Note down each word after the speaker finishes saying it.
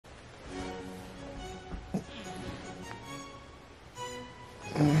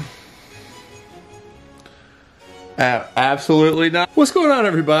Absolutely not. What's going on,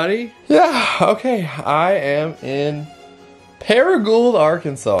 everybody? Yeah, okay, I am in Paragould,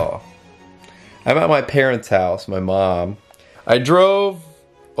 Arkansas. I'm at my parents' house, my mom. I drove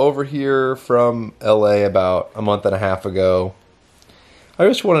over here from LA about a month and a half ago. I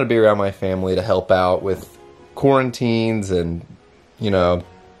just wanted to be around my family to help out with quarantines and, you know,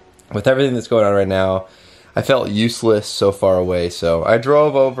 with everything that's going on right now. I felt useless so far away, so I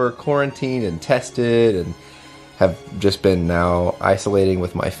drove over, quarantined and tested, and have just been now isolating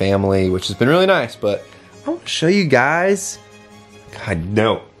with my family, which has been really nice. But I want to show you guys. God,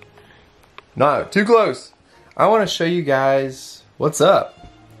 no. Not too close. I want to show you guys what's up.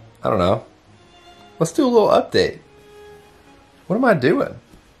 I don't know. Let's do a little update. What am I doing?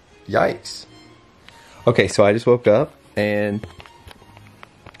 Yikes. Okay, so I just woke up, and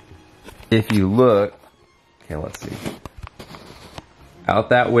if you look, okay, let's see. Out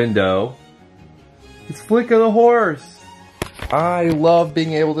that window, it's Flicka the horse. I love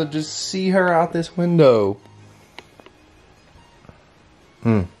being able to just see her out this window.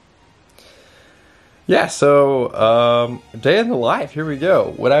 Yeah, so, day in the life, here we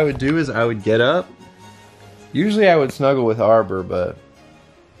go. What I would do is I would get up. Usually I would snuggle with Arbor, but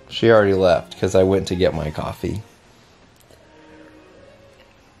she already left because I went to get my coffee.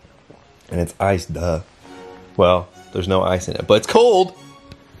 And it's iced, duh. Well, there's no ice in it, but it's cold.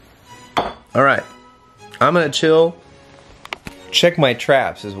 Alright, I'm gonna chill. Check my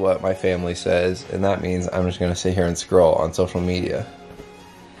traps is what my family says, and that means I'm just gonna sit here and scroll on social media.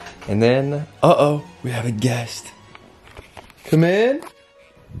 And then, uh-oh, we have a guest. Come in.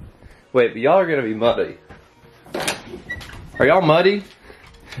 Wait, but y'all are gonna be muddy. Are y'all muddy?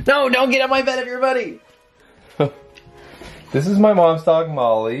 No, don't get on my bed if you're muddy. This is my mom's dog,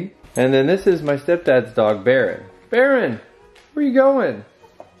 Molly. And then this is my stepdad's dog, Baron. Baron, where are you going?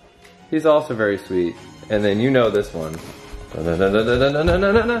 He's also very sweet. And then you know this one.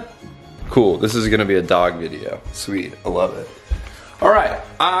 Cool, this is gonna be a dog video. Sweet, I love it. Alright,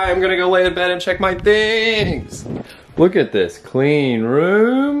 I'm gonna go lay in bed and check my things. Look at this clean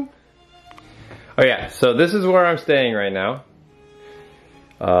room. Oh yeah, so this is where I'm staying right now.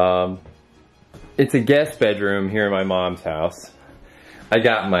 It's a guest bedroom here in my mom's house. I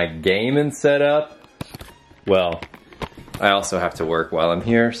got my gaming set up. Well, I also have to work while I'm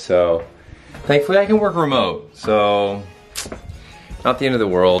here, so thankfully I can work remote. So, not the end of the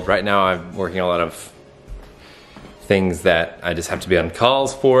world. Right now I'm working a lot of things that I just have to be on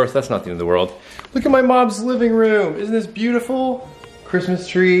calls for, so that's not the end of the world. Look at my mom's living room. Isn't this beautiful? Christmas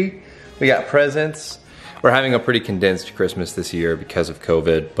tree. We got presents. We're having a pretty condensed Christmas this year because of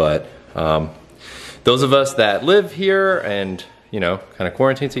COVID, but those of us that live here and, you know, kind of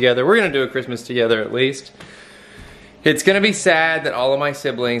quarantine together, we're gonna do a Christmas together at least. It's gonna be sad that all of my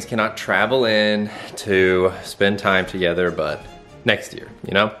siblings cannot travel in to spend time together, but next year,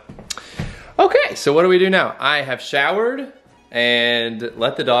 you know? Okay, so what do we do now? I have showered and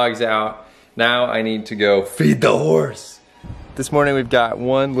let the dogs out. Now I need to go feed the horse. This morning we've got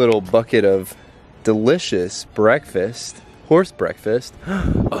one little bucket of delicious breakfast, horse breakfast.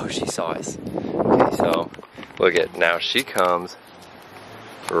 Oh, she saw us. Okay, so look at, now she comes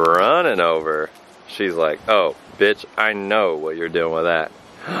running over. She's like, oh, bitch, I know what you're doing with that.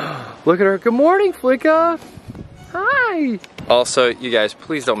 Look at her. Good morning, Flicka. Hi. Also, you guys,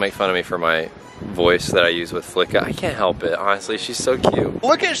 please don't make fun of me for my voice that I use with Flicka. I can't help it, honestly. She's so cute.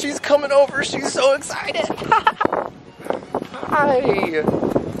 Look at, she's coming over. She's so excited. Hi.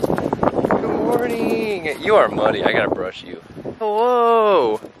 Good morning. You are muddy. I gotta brush you.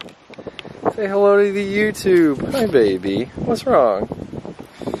 Hello. Say hello to the YouTube. Hi, baby. What's wrong?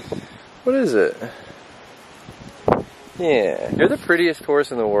 What is it? Yeah, you're the prettiest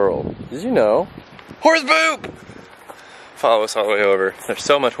horse in the world. Did you know? Horse poop! Follow us all the way over. There's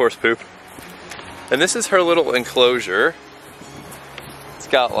so much horse poop. And this is her little enclosure. It's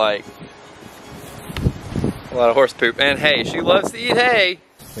got like a lot of horse poop. And hey, she loves to eat hay.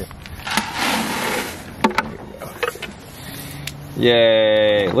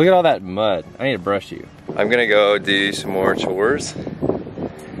 Yay, look at all that mud. I need to brush you. I'm gonna go do some more chores.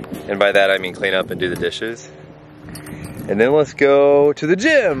 And by that I mean clean up and do the dishes. And then let's go to the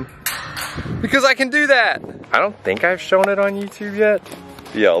gym. Because I can do that. I don't think I've shown it on YouTube yet.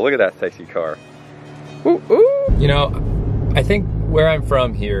 Yo, look at that sexy car. Ooh, ooh. You know, I think where I'm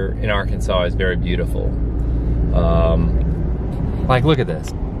from here in Arkansas is very beautiful. Like, look at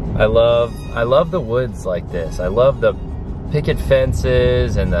this. I love the woods like this. I love the picket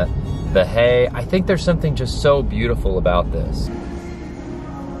fences and the hay. I think there's something just so beautiful about this.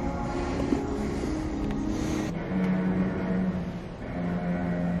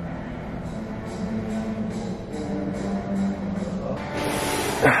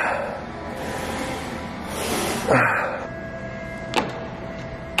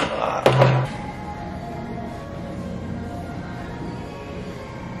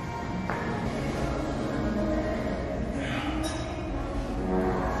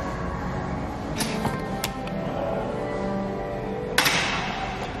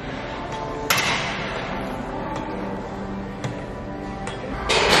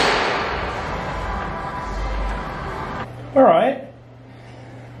 All right.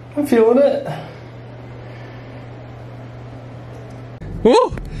 I'm feeling it. Woo!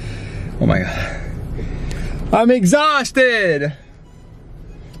 Oh my God. I'm exhausted.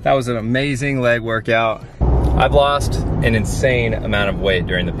 That was an amazing leg workout. I've lost an insane amount of weight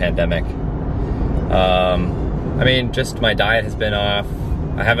during the pandemic. I mean, just my diet has been off.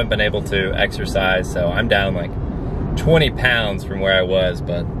 I haven't been able to exercise, so I'm down like 20 pounds from where I was,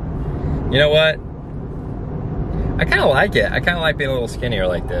 but you know what? I kind of like it. I kind of like being a little skinnier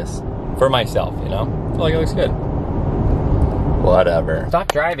like this for myself, you know? I feel like it looks good. Whatever.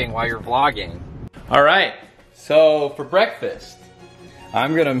 Stop driving while you're vlogging. All right, so for breakfast,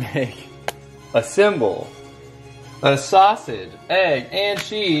 I'm gonna make a symbol, a sausage, egg, and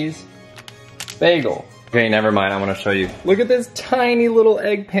cheese bagel. Okay, never mind, I wanna show you. Look at this tiny little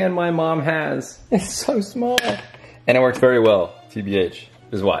egg pan my mom has. It's so small. And it works very well, TBH.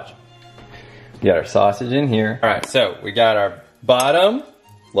 Just watch. We got our sausage in here. All right, so we got our bottom,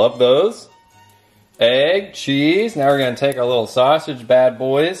 love those. Egg, cheese, now we're gonna take our little sausage bad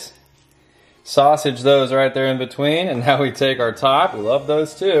boys, sausage those right there in between, and now we take our top, we love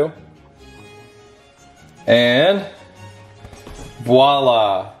those too. And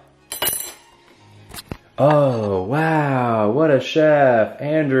voila. Oh, wow, what a chef,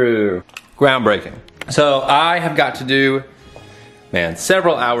 Andrew. Groundbreaking. So I have got to do, man,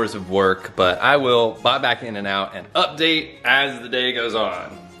 several hours of work, but I will bob back in and out and update as the day goes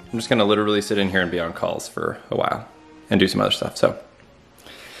on. I'm just gonna literally sit in here and be on calls for a while and do some other stuff, so.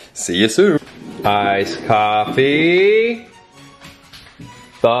 See you soon. Iced coffee.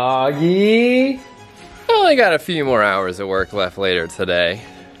 Doggy. I only got a few more hours of work left later today,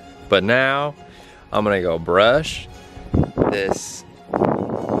 but now I'm gonna go brush this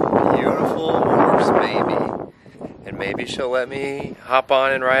beautiful horse baby, and maybe she'll let me hop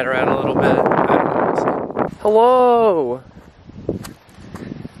on and ride around a little bit. I don't know. Hello.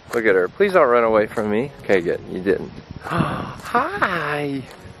 Look at her. Please don't run away from me. Okay, good. You didn't. Hi.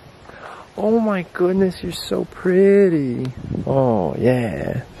 Oh my goodness, you're so pretty. Oh,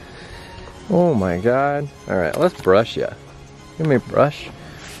 yeah. Oh my God. All right, let's brush you. Give me a brush.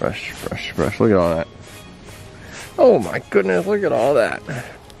 Brush, brush, brush. Look at all that. Oh my goodness, look at all that.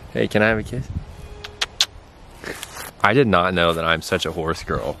 Hey, can I have a kiss? I did not know that I'm such a horse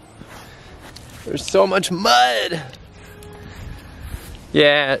girl. There's so much mud.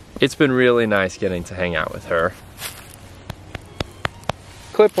 Yeah, it's been really nice getting to hang out with her.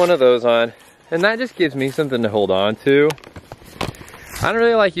 Clip one of those on, and that just gives me something to hold on to. I don't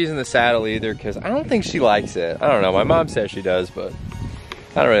really like using the saddle either because I don't think she likes it. I don't know, my mom says she does, but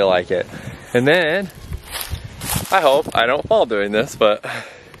I don't really like it. And then, I hope I don't fall doing this, but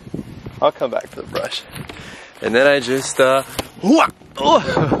I'll come back to the brush. And then I just, hop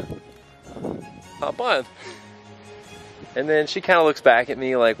on. And then she kind of looks back at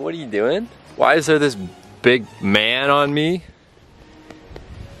me like, what are you doing? Why is there this big man on me?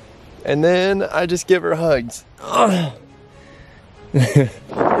 And then I just give her hugs. Right,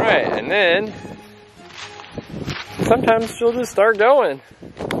 and then sometimes she'll just start going.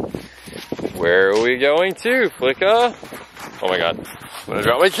 Where are we going to, Flicka? Oh my God, I'm gonna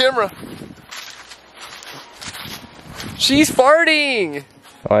drop my camera. She's farting!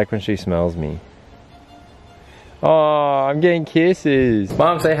 I like when she smells me. Oh, I'm getting kisses.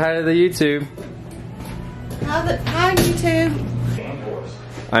 Mom, say hi to the YouTube. Hi, YouTube.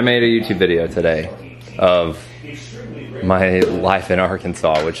 I made a YouTube video today of my life in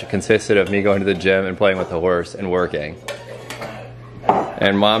Arkansas, which consisted of me going to the gym and playing with the horse and working.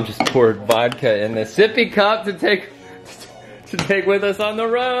 And Mom just poured vodka in this sippy cup to take with us on the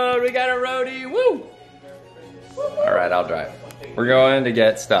road. We got a roadie, woo! All right, I'll drive. We're going to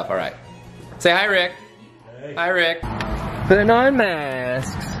get stuff, all right. Say hi, Rick. Hi, Rick. Putting on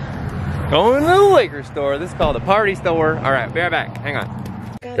masks. Going to the liquor store. This is called a party store. All right, be right back. Hang on.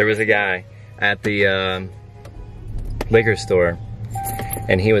 There was a guy at the liquor store,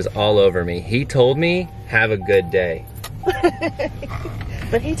 and he was all over me. He told me, have a good day.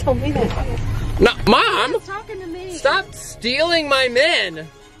 But he told me that. No, Mom! He was talking to me. Stop stealing my men!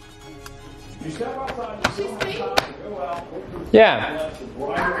 You step outside. Yeah.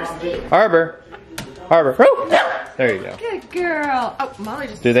 Harbor. Harbor. There you go. Good girl. Oh, Molly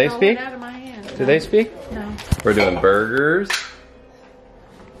just Do they stole speak? it out of my hand. Do they speak? No. We're doing burgers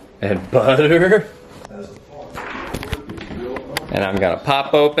and butter. And I'm gonna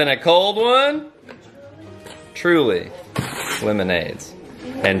pop open a cold one. Truly. Lemonades.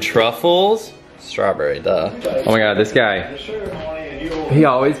 And truffles. Strawberry, duh. Oh my God, this guy. He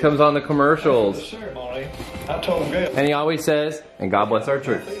always comes on the commercials. And he always says, and God bless our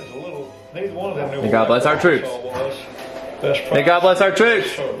troops. And God bless our troops. Best May God bless our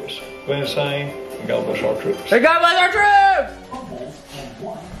troops. service. Go ahead and sing. And God bless our troops. May God bless our troops.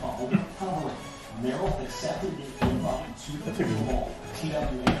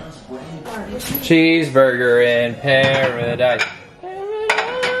 Cheeseburger in paradise.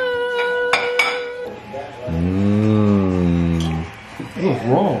 Mmm. What's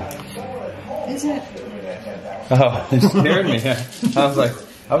wrong? Is it? Oh, it scared me. I was like,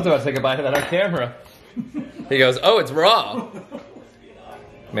 I was about to take a bite of that on camera. He goes, oh, it's raw.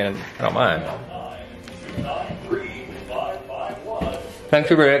 Man, I don't mind.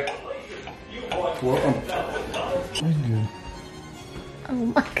 Thanks, Rick. Welcome. Oh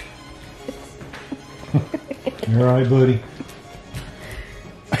my God. You all right, buddy?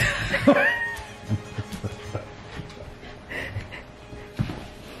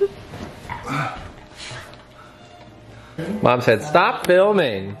 Mom said, stop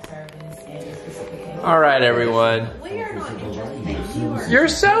filming. All right, everyone. You're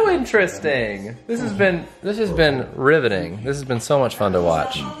so interesting. This has been riveting. This has been so much fun to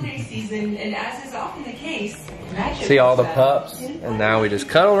watch. See all the pups, and now we just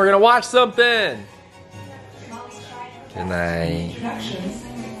cuddle. We're gonna watch something. Good night.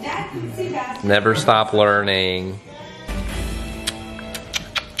 Never stop learning.